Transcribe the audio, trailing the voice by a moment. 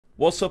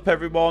What's up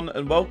everyone,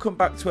 and welcome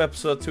back to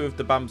episode 2 of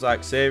the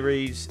ARK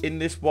series. In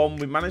this one,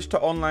 we managed to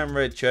online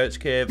raid Church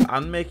Cave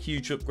and make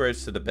huge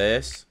upgrades to the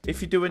base.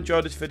 If you do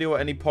enjoy this video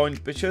at any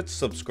point, be sure to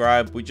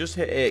subscribe. We just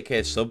hit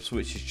 8k subs,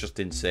 which is just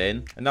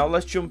insane. And now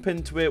let's jump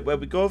into it, where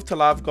we go over to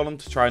Lava Golem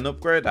to try and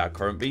upgrade our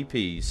current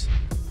VPs.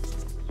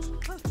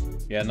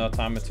 Yeah, no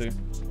timer too.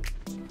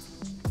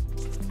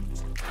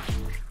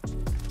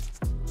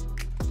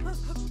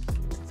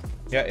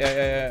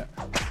 Yeah.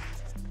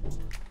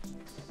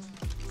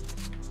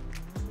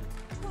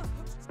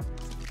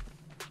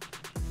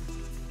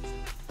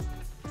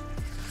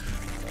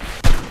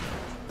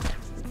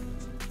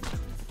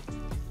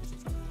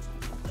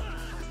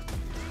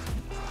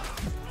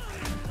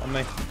 On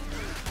me.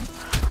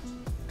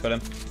 Got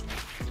him.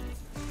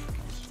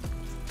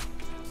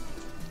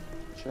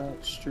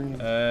 Chat stream.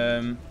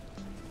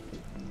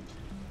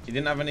 He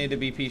didn't have any of the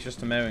BPs,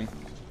 just a mowing.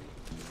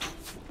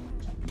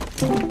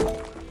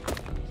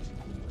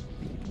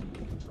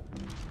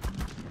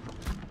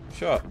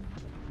 Shot.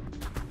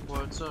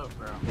 What's up,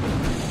 bro?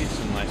 Did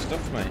some nice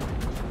stuff, mate.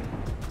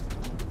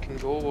 Can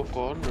go over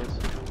 400.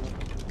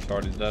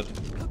 Shard is dead.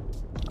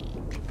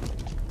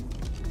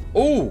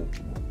 Oh!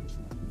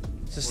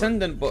 It's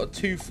Ascendant, but a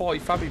 240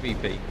 Fabi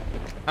BP.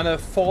 And a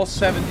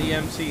 470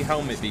 MC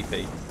helmet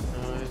BP.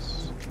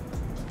 Nice.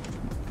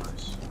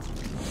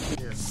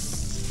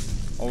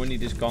 Yeah. All we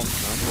need is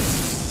gaunts now.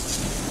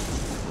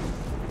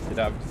 Did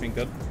I have everything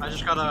good? I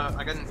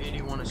got an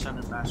 81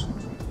 Ascendant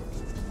Basilisk.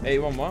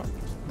 81 what?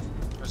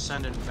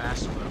 Ascendant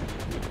Basilisk.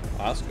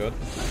 Oh, that's good.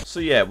 So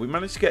yeah, we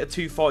managed to get a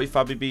 240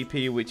 Fabi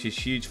BP, which is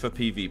huge for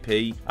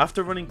PvP.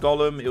 After running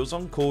Golem, it was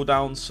on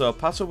cooldown, so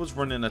Paso was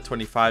running a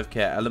 25k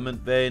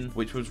element vein,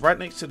 which was right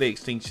next to the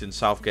Extinction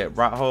Southgate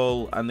rat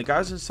hole, and the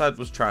guys inside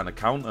was trying to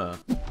counter.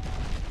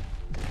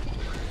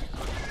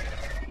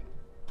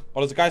 Oh,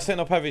 there's a guy setting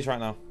up heavies right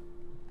now.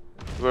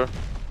 Where?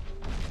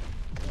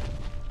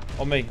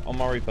 On me, on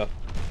my Reaper.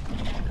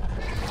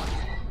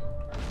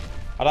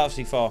 I don't have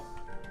C4.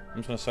 I'm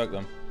just gonna soak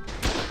them.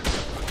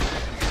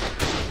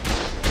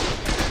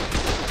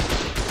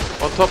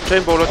 On top,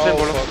 chain bowler. Fuck.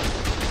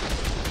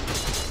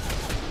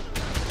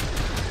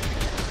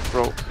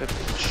 Bro, let me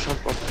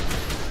jump up.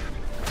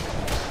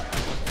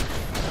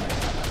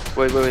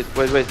 Wait.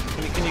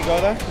 Can you go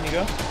there? Can you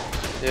go?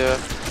 Yeah.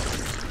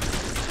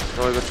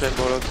 No, I got chain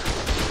bowler.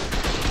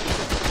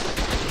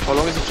 How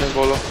long is the chain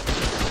bowler?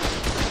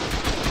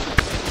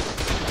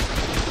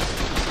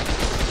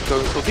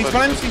 He's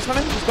running.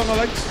 He's got no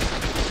legs.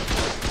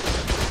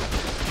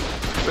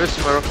 Where's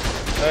the mirror?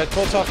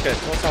 Towards Southgate.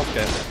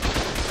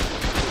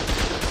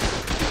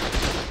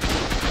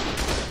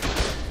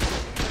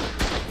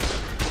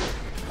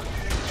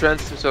 He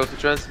tranced himself.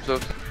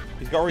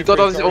 He's got a He Reaper.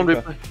 got his own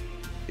Reaper.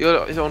 He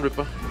got his own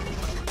Reaper.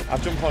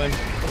 I've jumped on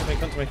him.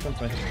 Come to me.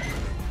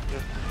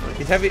 Yeah.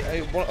 He's heavy.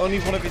 Only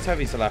one of his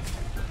heavies are left.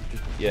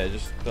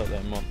 Just don't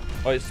let him on.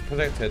 Oh, it's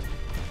protected.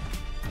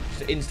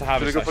 Just insta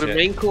harvest. Should I go for the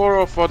main core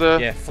or for the...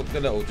 Yeah, fuck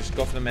the little. Just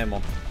go for the main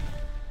one.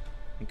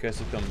 In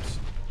case it comes.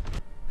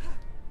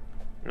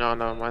 No,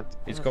 mind.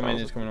 He's coming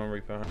on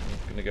Reaper. I'm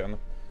gonna get on him.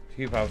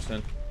 Keep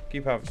harvesting.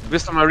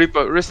 Whistle my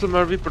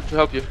Reaper to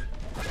help you.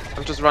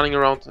 I'm just running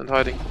around and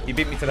hiding. He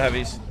beat me to the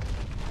heavies.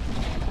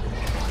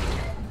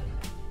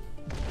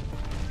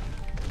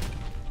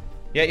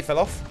 Yeah, he fell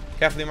off.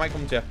 Carefully, he might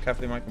come to you.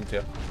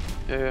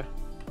 Yeah.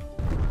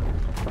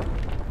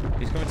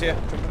 He's coming to you.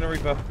 Jump in the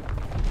Reaper.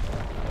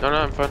 No,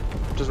 I'm fine.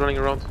 I'm just running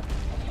around.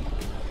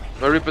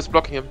 My Reaper's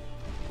blocking him.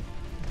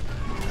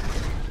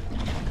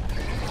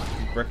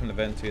 He's breaking the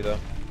vent too, though.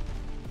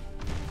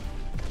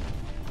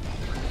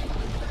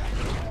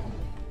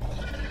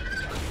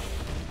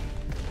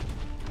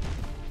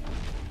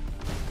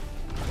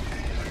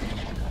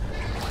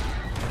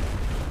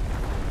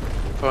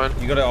 Fine.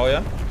 You got it all,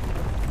 yeah?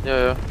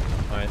 Yeah.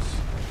 Nice.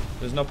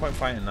 There's no point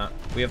fighting that.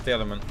 We have the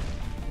element.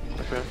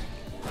 Okay.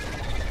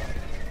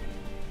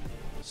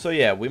 So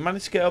yeah, we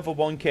managed to get over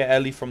 1k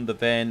early from the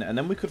vein, and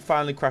then we could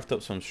finally craft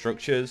up some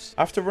structures.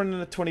 After running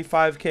a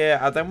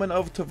 25k, I then went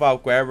over to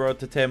Valguero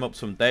to tame up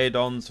some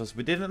Daedons, as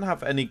we didn't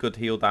have any good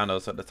heal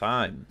dinos at the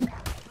time.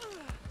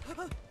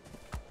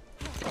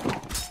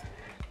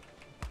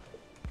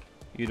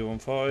 You do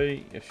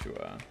 140? Yes you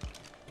are.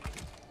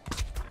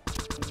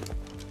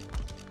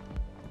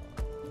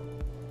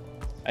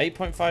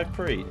 $8.5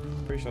 pre.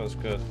 Pretty sure that's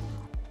good.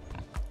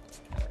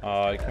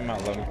 It came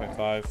out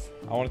 11.5.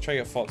 I want to try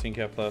to get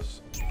 14k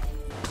plus.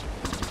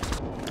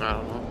 I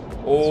don't know.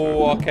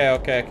 Oh, okay.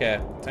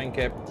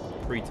 10k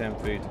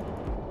pre-temp food.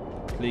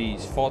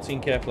 Please,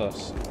 14k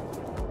plus.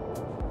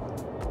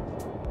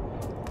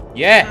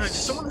 Yes!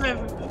 Someone have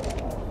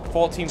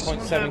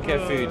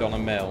 14.7k food on a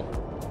mill.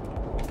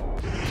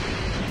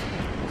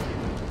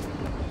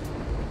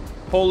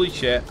 Holy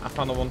shit, I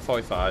found a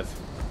 145.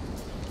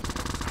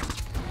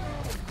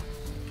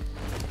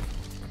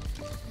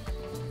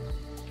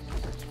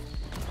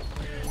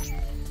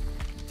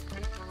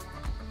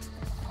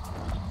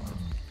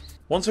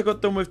 Once I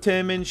got done with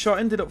taming, Shot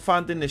ended up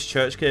finding this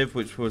church cave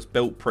which was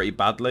built pretty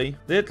badly.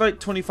 They had like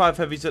 25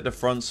 heavies at the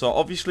front, so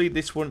obviously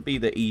this wouldn't be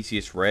the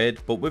easiest raid,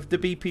 but with the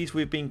BPs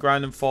we've been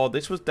grinding for,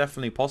 this was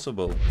definitely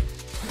possible.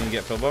 Can you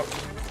get pillbox?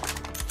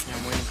 Yeah,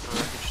 I'm waiting for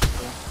wreckage to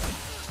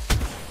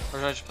fill.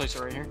 Or should I just place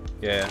it right here?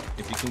 Yeah,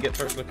 if you can get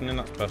turrets looking in,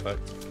 that's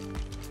perfect.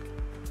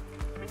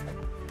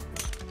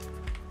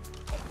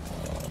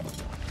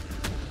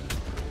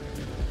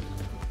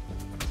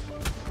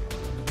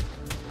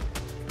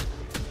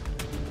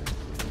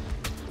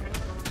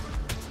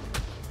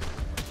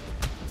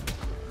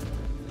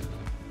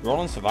 We're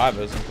all on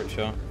survivors, I'm pretty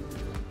sure.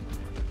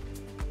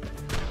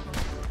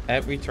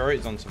 Every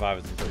turret is on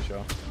survivors, I'm pretty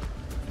sure.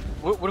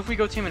 What if we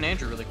go team and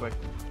Andrew really quick?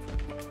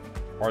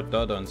 Or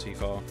Dodo and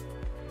C4.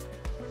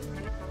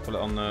 Put it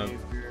on the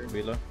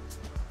wheeler.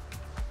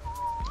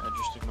 I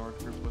just ignored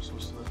group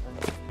whistles to the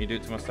thing. You do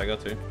it to my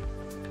stego too.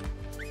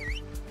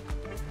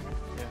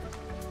 Yeah.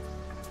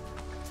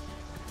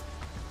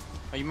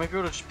 Oh, you might be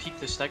able to just peek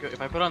the stego.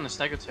 If I put on the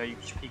stego tail, you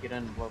can just peek it in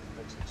and blow up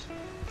the fixes.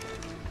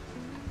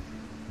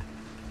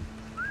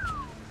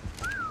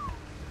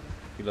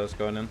 Healer's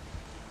going in.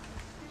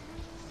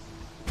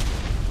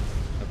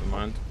 Never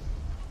mind.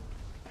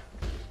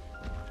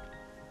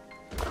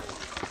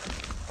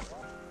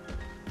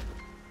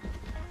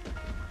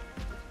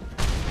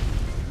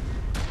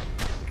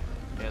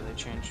 Yeah, they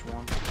changed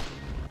one.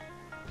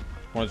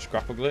 Want to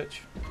scrap a glitch?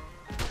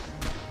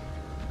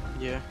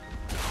 Yeah.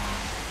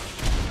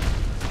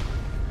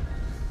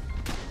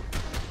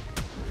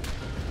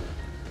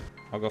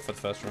 I'll go for the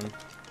first run.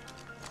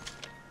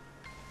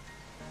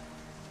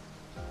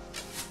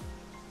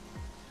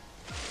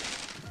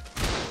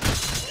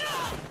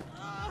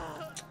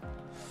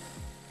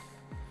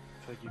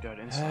 I feel like you died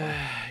instantly.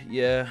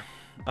 Yeah,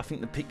 I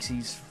think the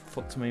pixies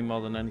fucked me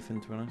more than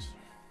anything, to be honest.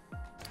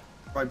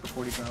 Right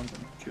before he found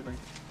them, shooting.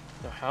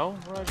 The hell?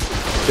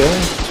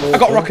 I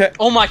got a rocket!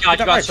 Oh my god, Did you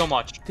that got reg? so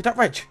much. Did that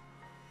reg?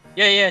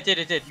 Yeah, it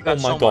did. You got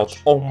so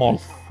much. Oh my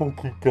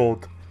fucking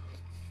god.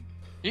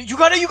 You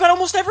got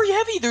almost every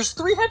heavy. There's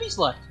 3 heavies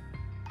left.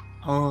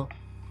 Huh.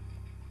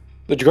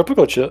 Did you grapple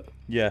glitch yet?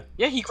 Yeah.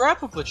 Yeah, he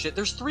grapple glitched it.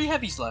 There's 3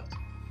 heavies left.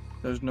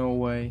 There's no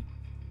way.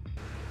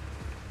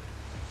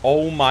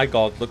 Oh my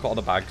god, look at all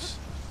the bags.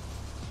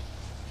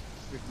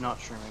 You're not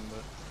streaming,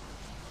 but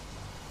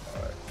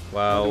What do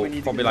Well, we need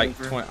to probably get like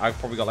over? 20, I've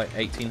probably got like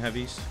 18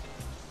 heavies.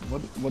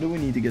 What do we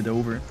need to get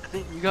over? I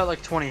think you got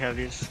like 20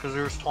 heavies because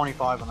there was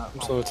 25 on that. I'm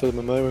sorry to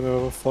the MMA when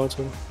I fight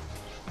him.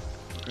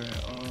 Okay,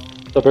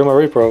 Did I bring my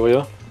Reaper over,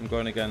 yeah? I'm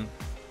going again.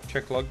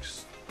 Check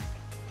logs.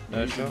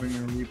 you Sure. can bring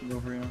your Reaper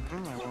over, yeah.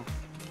 I will.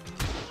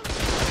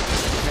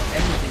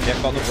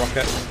 Yeah, got the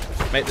rocket.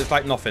 Mate, there's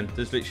like nothing.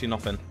 There's literally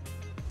nothing.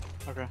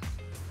 Okay.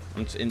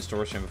 I'm just insta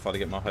rushing before they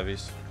get more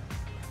heavies.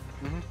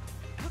 I'm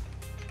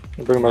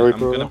bringing my I'm Reaper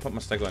gonna over. put my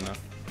stego in now.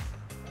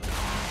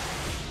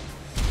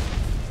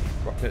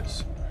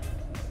 Rockets.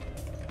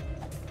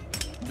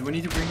 Do we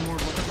need to bring more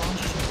rocket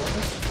launchers and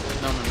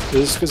rockets? No.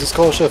 Is this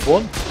called Chef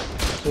 1?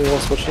 Yeah,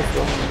 that's what Chef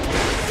 1.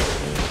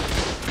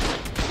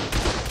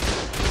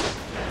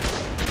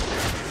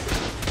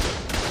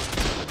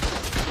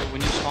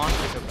 When you spawn,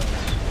 pick up those.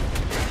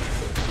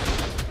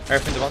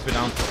 Everything's about to be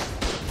down.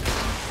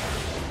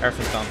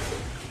 Everything's down.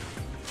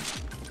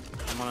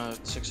 I'm on a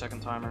 6-second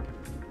timer.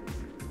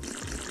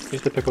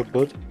 Need to pick up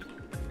Bud.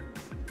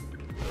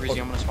 Breezy,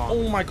 I'm gonna spawn.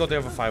 Oh my god, they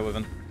have a fire with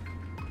him.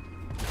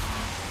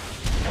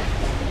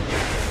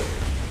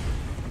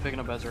 I'm picking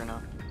up beds right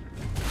now.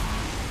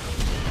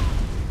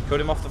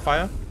 Killed him off the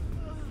fire.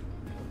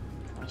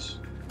 Nice.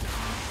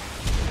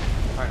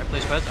 Alright, I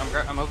place beds.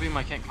 I'm over you,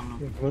 I can't come now.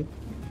 Come on.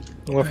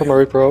 I'm gonna put my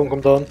Reaper out and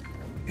come down.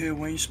 Yeah,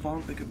 when you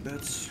spawn, pick up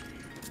beds.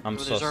 I'm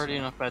But sus. there's already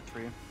enough beds for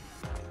you.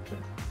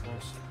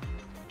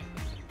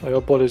 I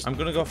got bodies. I'm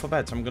gonna go for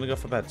beds. I'm gonna go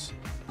for beds.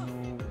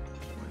 No.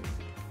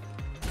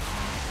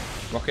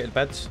 Rocketed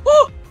beds.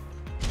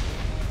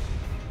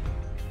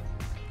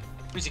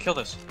 Breezy, kill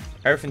this.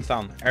 Everything's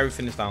down.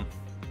 Everything is down.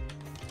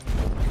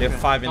 They have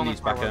 5 Kill indies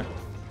him, back here.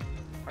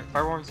 Alright,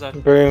 fireworks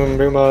dead.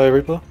 Bring my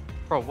Reaper.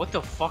 Bro, what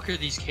the fuck are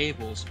these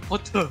cables?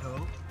 What the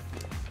hell?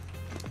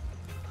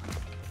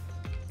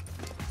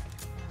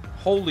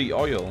 Holy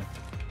oil.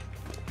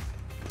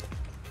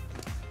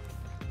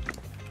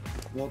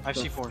 What I have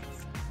the C4.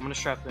 I'm gonna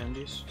strap the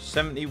indies.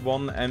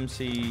 71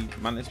 MC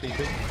Mantis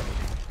BP.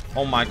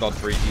 Oh my god,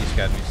 Breezy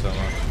scared me so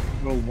much.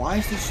 Bro, why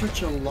is this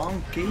such a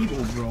long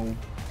cable, bro?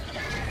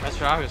 That's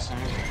what I was saying.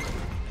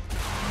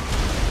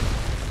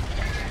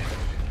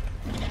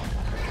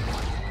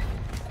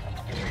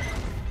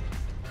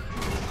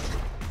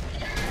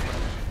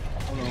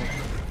 Oh no.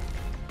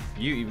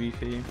 You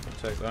EVP,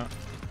 I'll take that.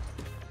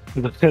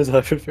 There's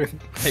everything.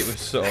 It was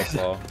so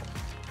far.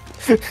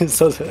 Is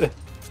that it?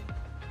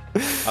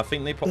 I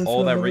think they put That's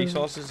all their hilarious.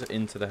 resources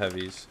into the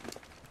heavies.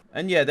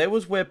 And yeah, they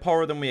was way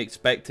poorer than we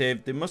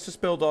expected. They must have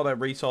spilled all their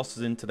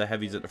resources into the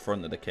heavies at the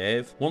front of the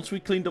cave. Once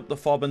we cleaned up the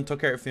fob and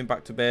took everything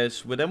back to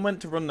base, we then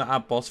went to run the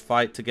ad boss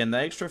fight to gain the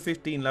extra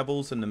 15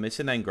 levels and the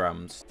missing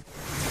engrams.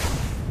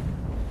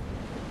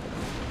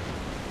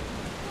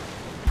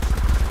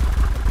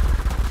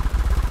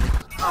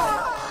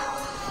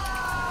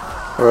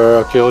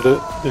 Where I killed it.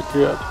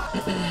 Good.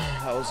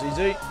 That was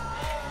easy.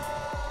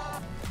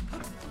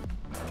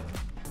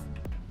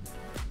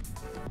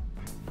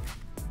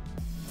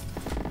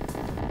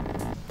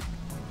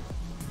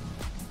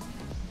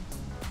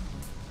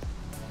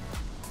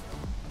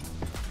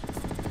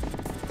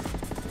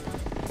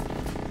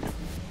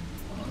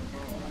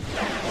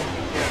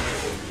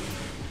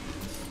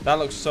 That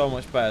looks so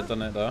much better,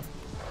 doesn't it, though?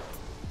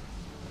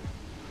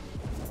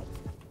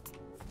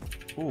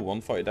 Ooh,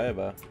 140 day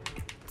bear.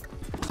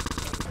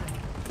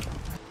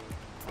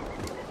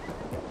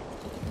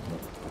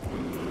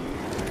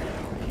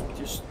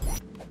 Just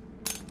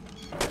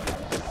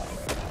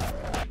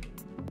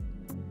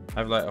I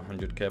have like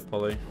 100k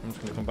poly. I'm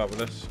just gonna come back with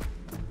this.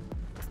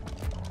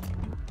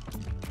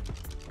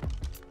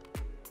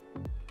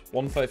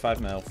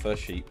 135 mil,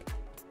 first sheep.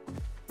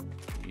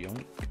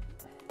 Yoink.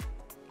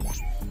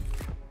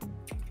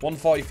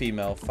 140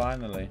 female,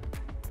 finally.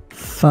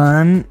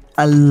 Fun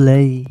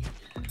alley.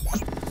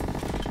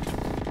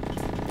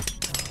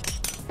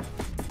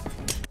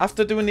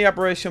 After doing the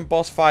aberration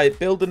boss fight,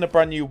 building a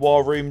brand new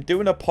war room,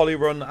 doing a poly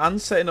run and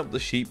setting up the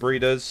sheep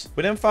breeders,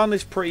 we then found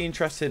this pretty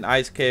interesting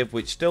ice cave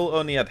which still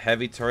only had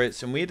heavy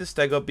turrets, and we had a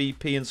stego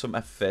BP and some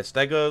FFA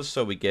stegos,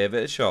 so we gave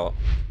it a shot.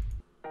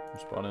 I'm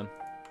spawning.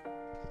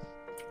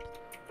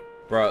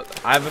 Bro,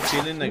 I have a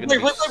feeling they're gonna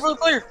be...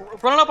 Player,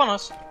 running up on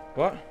us.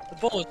 What? The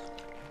bullet.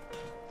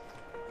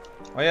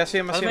 Oh yeah, I see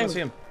him, I see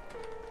him.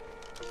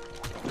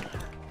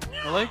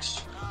 My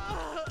legs.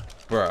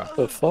 Bruh.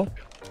 The fuck?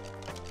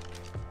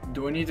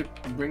 do I need to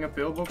bring a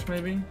pillbox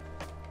maybe?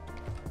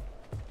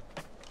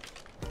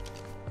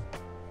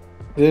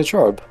 Is he a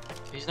tribe?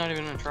 He's not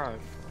even in a tribe.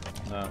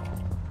 No.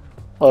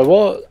 Oh,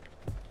 what?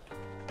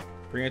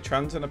 Bring a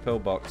trans and a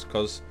pillbox,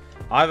 because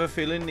I have a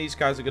feeling these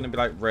guys are going to be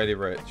like really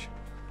rich.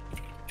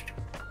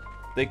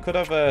 They could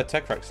have a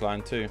Tech Rex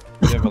line too.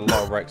 They have a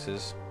lot of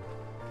Rexes.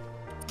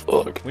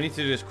 Fuck. We need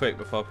to do this quick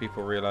before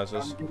people realise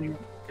us.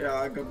 Yeah,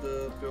 I got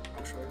the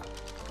pillbox right.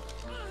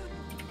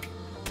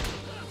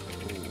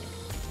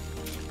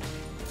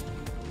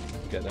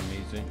 Get them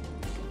easy.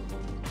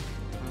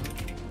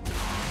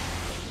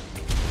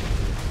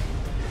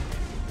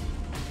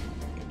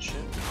 Good shit.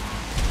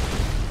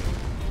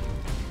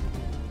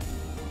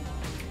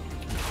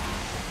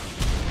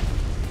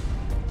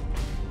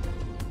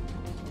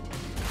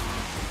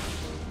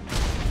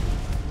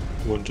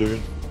 One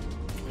June.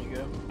 There you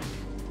go.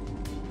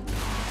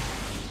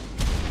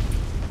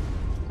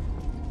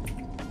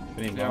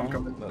 Feeling Yeah, I'm down?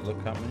 coming.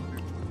 Look at me.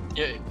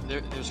 Yeah,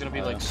 there's gonna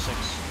be like 6.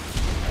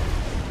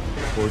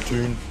 4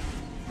 June.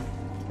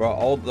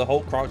 Bro, the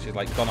whole crouch is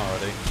like gone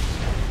already.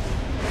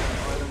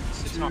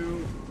 It's not.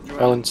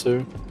 Alan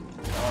 2.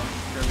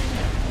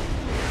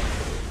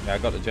 Yeah, I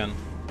got the gen.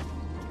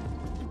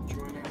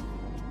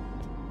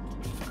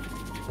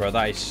 Bro,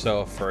 that is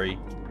so free.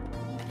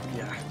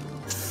 Yeah.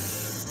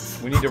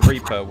 We need a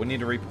Reaper. We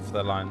need a Reaper for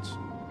their lines.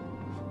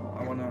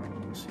 I wanna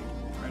see.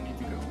 I need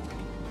to go.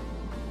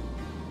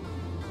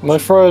 Am I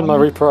throwing my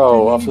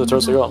repro after the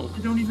turrets are gone?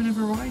 You don't even have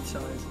a right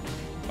side.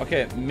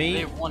 Okay, They me.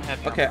 have one head.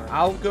 Okay,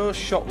 I'll go,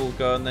 Shot will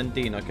go, and then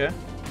Dean, okay?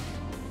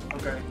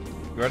 Okay.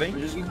 You ready? We're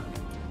just gonna...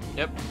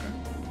 Yep.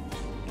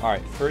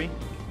 Alright, 3,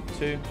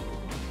 2,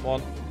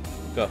 1,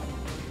 go.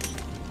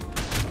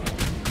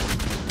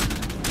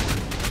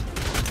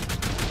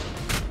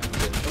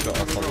 Shot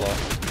off a lot.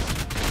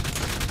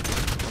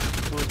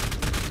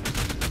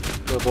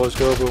 Go boys,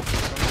 go, go.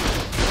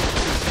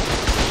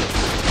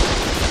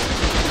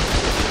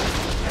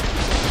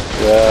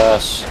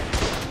 Yes.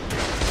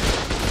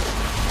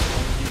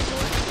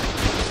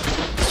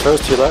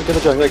 Turret's too low. Get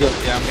the gen, get the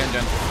gen. Yeah, I'm getting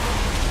gen.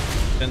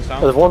 Gen's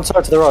down. There's one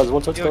side to the right, there's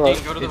one side to the Yo, right.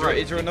 Dean, go to the Is there, right.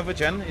 is there another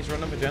gen? Is there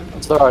another gen?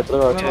 To the right, to the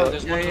right, to No, the right.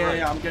 there's one to the Yeah, right.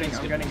 yeah, I'm getting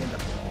in there.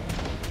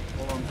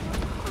 Hold on.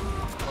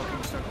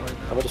 Fucking stuck right I'm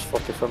now. gonna just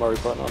fucking throw my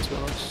repro now, to be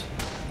honest.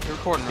 You're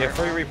recording, Yeah, right?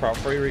 free repro,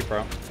 free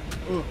repro.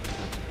 Ooh.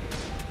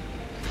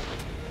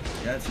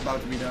 Yeah, it's about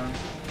to be done.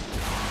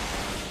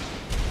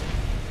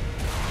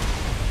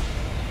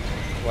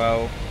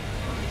 Well,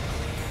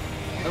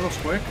 That was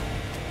quick.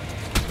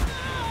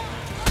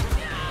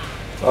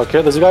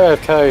 Okay, there's a guy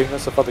AFK.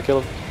 That's the fucking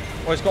kill him.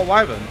 oh, he's got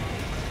Wyvern.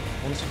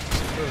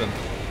 166 driven.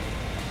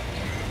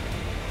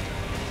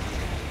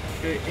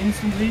 Okay,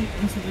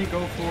 instantly go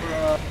for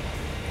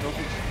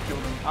kill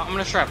them. I'm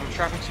gonna strap. I'm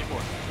strapping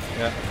C4.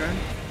 Yeah. Okay.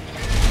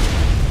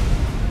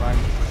 Fine.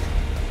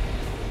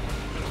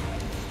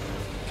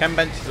 Chem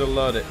benches are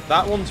loaded.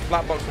 That one's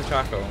black box for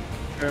Chaco.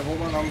 Okay,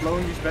 hold on. I'm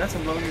blowing these beds.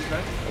 Oh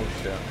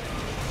shit.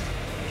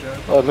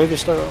 Sure. Maybe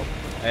start out.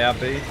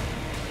 ARB.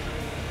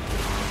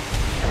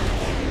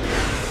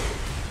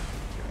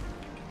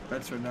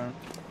 Beds are down.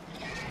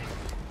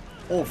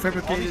 Oh,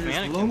 fabricator is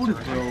mannequins loaded,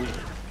 are bro.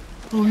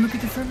 Oh, look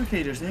at the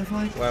fabricators. They have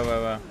like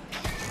Where?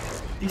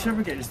 these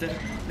fabricators.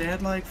 They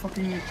had like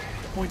fucking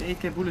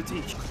 0.8k bullets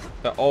each.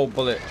 They're all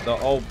bullet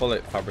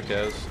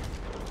fabricators.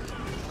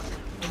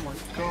 Oh my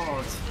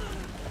god.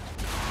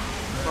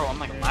 Bro, I'm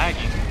like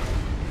lagging.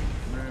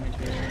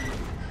 Mannequin.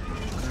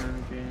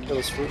 Kill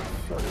this fruit.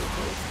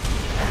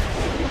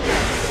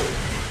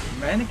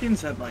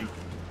 mannequins had like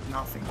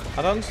nothing.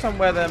 I don't understand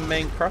where their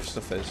main craft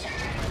stuff is.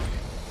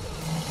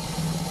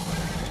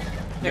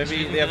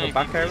 Maybe they have a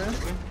back area?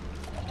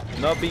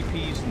 No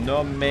BPs,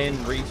 no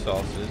main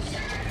resources.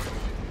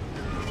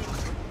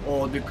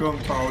 Or the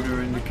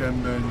gunpowder in the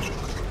chem bench.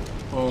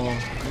 Oh.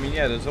 I mean,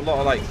 yeah, there's a lot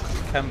of like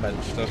chem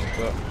bench stuff,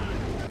 but...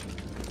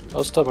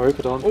 I'll stop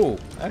Aruka down. Oh,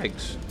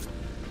 eggs.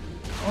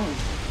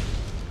 Oh.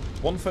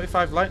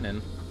 135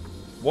 lightning.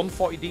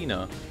 140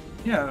 Dino.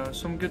 Yeah,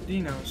 some good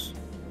dinos.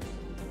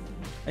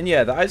 And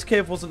yeah, the ice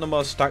cave wasn't the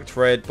most stacked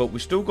raid, but we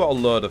still got a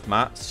load of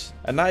mats.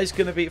 And that is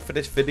going to be it for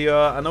this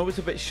video. I know it's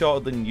a bit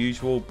shorter than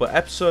usual, but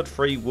episode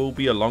 3 will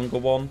be a longer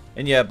one.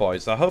 And yeah,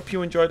 boys, I hope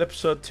you enjoyed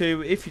episode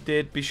 2. If you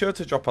did, be sure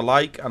to drop a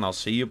like, and I'll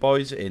see you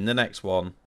boys in the next one.